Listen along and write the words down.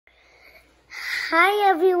Hi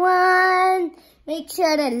everyone! Make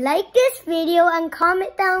sure to like this video and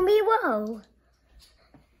comment down below.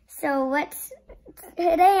 So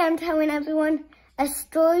today I'm telling everyone a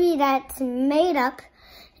story that's made up.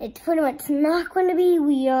 It's pretty much not going to be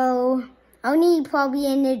real. Only probably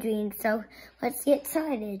in your dreams. So let's get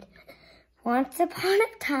started. Once upon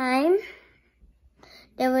a time,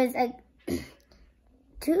 there was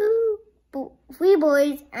three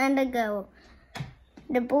boys and a girl.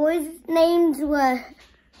 The boys' names were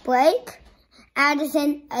Blake,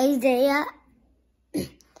 Addison, Isaiah.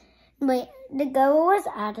 The girl was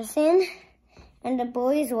Addison, and the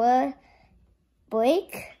boys were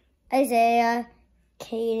Blake, Isaiah,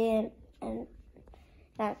 Kayden, and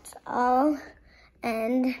that's all.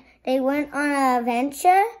 And they went on an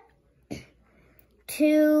adventure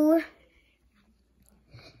to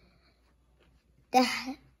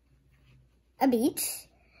a beach,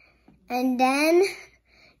 and then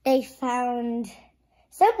they found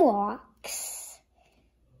some rocks,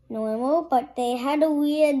 normal, but they had a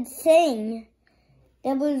weird thing.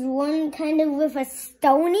 There was one kind of with a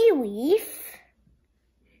stony leaf,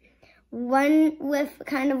 one with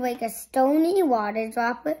kind of like a stony water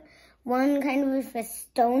droplet, one kind of with a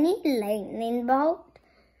stony lightning bolt,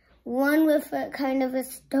 one with a kind of a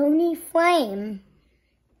stony flame.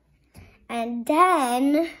 And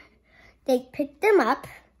then they picked them up.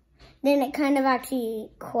 Then it kind of actually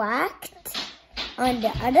cracked on the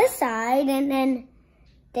other side, and then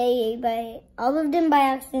all of them by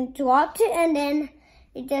accident dropped it, and then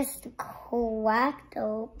it just cracked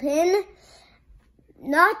open.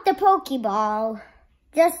 Not the Pokeball,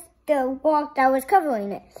 just the rock that was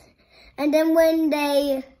covering it. And then when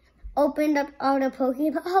they opened up all the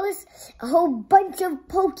Pokeballs, a whole bunch of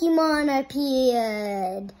Pokemon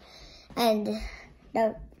appeared. And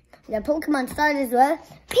the Pokemon starters were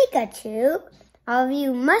Pikachu. All of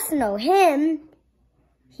you must know him.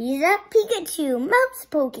 He's a Pikachu mouse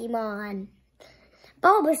Pokemon.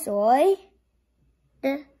 Bulbasaur,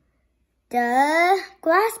 the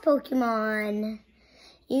grass Pokemon.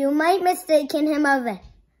 You might mistaken him of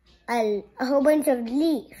a whole bunch of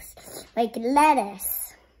leaves, like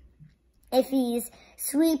lettuce. If he's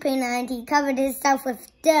sweeping and he covered himself with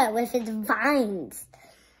dirt with his vines.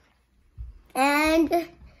 And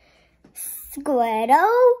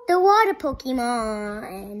Squirtle, the water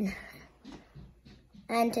Pokemon.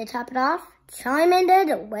 And to top it off, Charmander,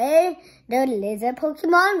 the lizard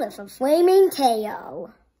Pokemon with a flaming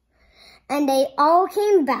tail. And they all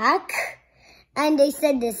came back, and they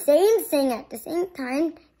said the same thing at the same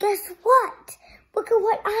time. Guess what? Look at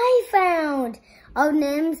what I found. All of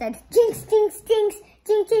them said, jinx, jinx, jinx,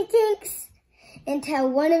 jinx, jinx, jinx. Until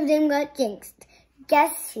one of them got jinxed.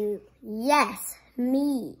 Guess who? Yes,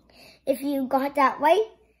 me. If you got that right,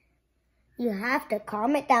 you have to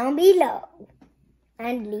comment down below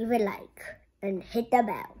and leave a like and hit the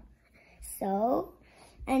bell. So,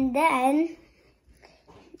 and then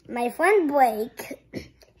my friend Blake,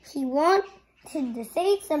 he wanted to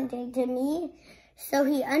say something to me, so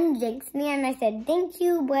he unjinxed me, and I said, thank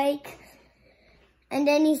you, Blake. And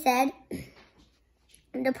then he said,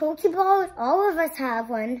 the Pokeballs, all of us have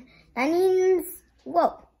one. That means,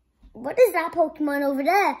 whoa. What is that Pokemon over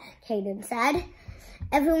there? Kayden said.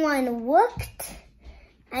 Everyone looked,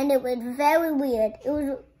 and it was very weird. It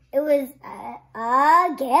was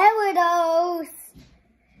a Gyarados.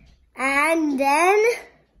 And then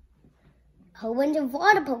a whole bunch of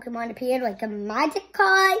water Pokemon appeared, like a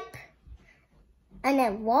Magikarp, and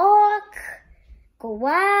then rock,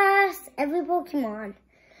 grass, every Pokemon.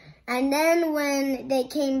 And then when they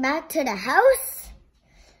came back to the house,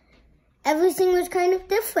 everything was kind of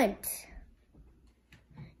different.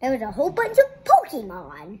 There was a whole bunch of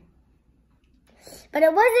Pokemon. But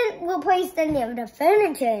it wasn't replaced any of the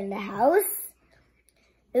furniture in the house.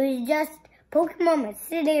 It was just Pokemon was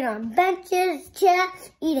sitting on benches,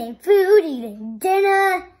 chairs, eating food, eating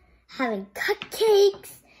dinner, having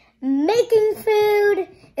cupcakes, making food.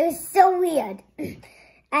 It was so weird.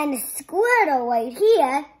 And Squirtle right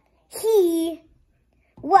here, he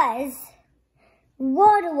was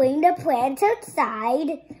watering the plants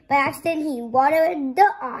outside. By accident, he watered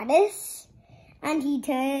the artist, and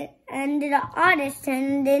the artist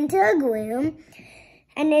turned into a gloom.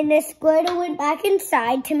 And then the Squirtle went back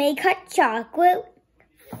inside to make hot chocolate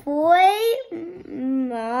for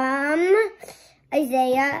Mom,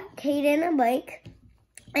 Isaiah, Kayden, and Blake.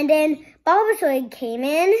 And then Bulbasaur came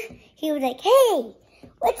in. He was like, hey,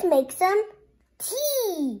 let's make some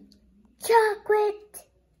tea, chocolate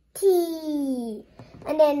tea.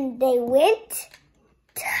 And then they went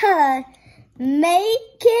to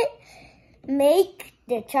make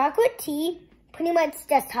the chocolate tea, pretty much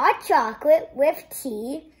just hot chocolate with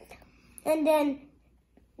tea. And then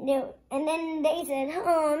they said,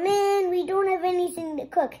 oh man, we don't have anything to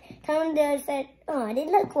cook. Tom said, oh, they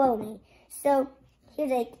look lonely. So he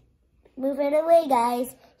was like, move it away,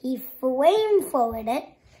 guys. He flame forwarded it.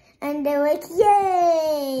 And they're like,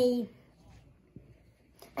 yay!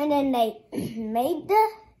 And then they made the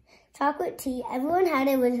chocolate tea. Everyone had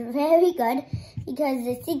it. It was very good because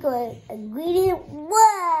the secret ingredient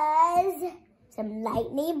was some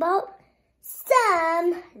lightning bolt,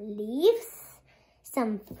 some leaves,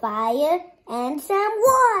 some fire, and some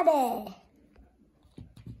water.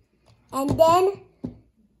 And then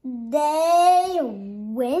they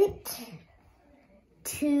went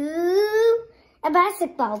to a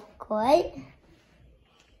basketball court,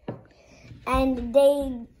 and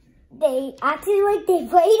they acted like they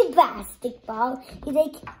played basketball. He's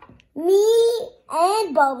like, me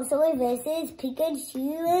and Bulbasaur versus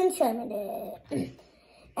Pikachu and Charmander.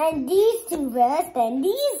 And these two versed, and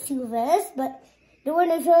these two versed, but the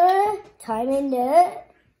winners were Charmander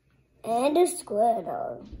and a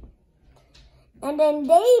Squirtle. And then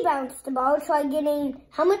they bounced the ball, tried getting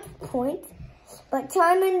how much points? But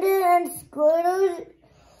Charmander and Squirtle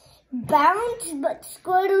bounced, but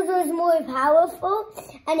Squirtle was more powerful,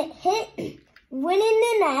 and it hit, went in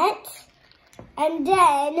the net, and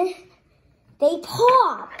then they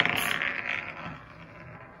popped.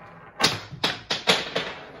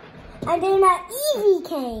 And then Eevee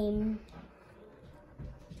came.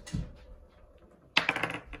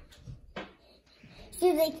 She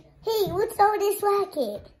was like, hey, what's all this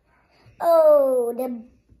racket? Oh,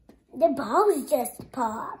 the balls just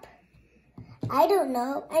pop. I don't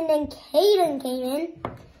know. And then Kayden came in.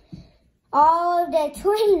 All the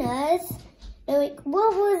trainers, they're like,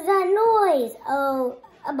 what was that noise? Oh,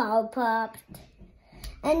 a ball popped.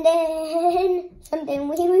 And then something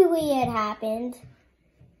really weird happened.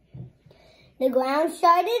 The ground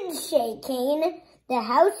started shaking. The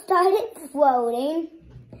house started floating.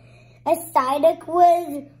 A Psyduck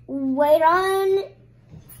was right on.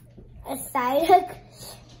 A Psyduck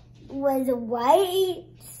was right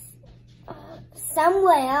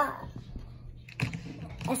somewhere.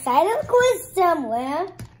 A Psyduck was somewhere,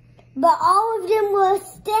 but all of them were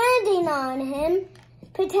standing on him.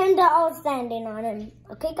 Pretend they're all standing on him.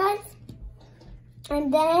 Okay, guys?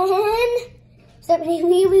 And then something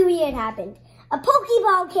really weird happened. A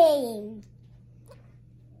Pokeball came.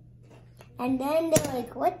 And then they're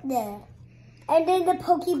like, what the? And then the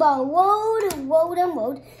Pokeball rolled and rolled and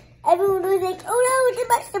rolled. Everyone was like, oh no, it's a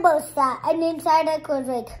vegetable shot. And then Psyduck was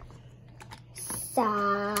like, Psyduck.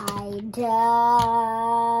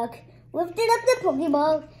 Lifted up the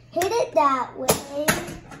Pokeball, hit it that way.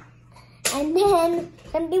 And then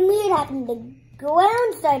something weird happened. The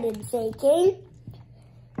ground started shaking.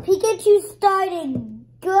 Pikachu started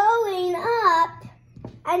going up.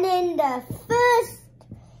 And then the first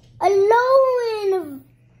alone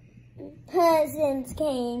persons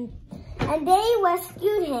came. And they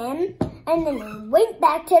rescued him. And then they went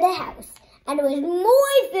back to the house. And it was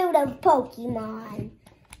more filled of Pokemon.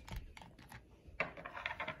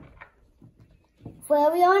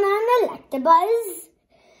 Flareon and Electabuzz.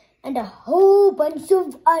 And a whole bunch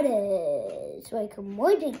of others. Like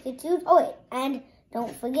more Pikachu. Oh wait, and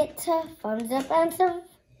don't forget to thumbs up and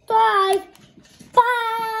subscribe.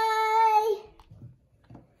 Bye!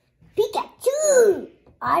 Pikachu!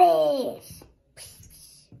 Others.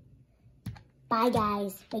 Bye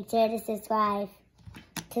guys. Make sure to subscribe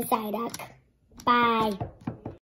to Psyduck. Bye.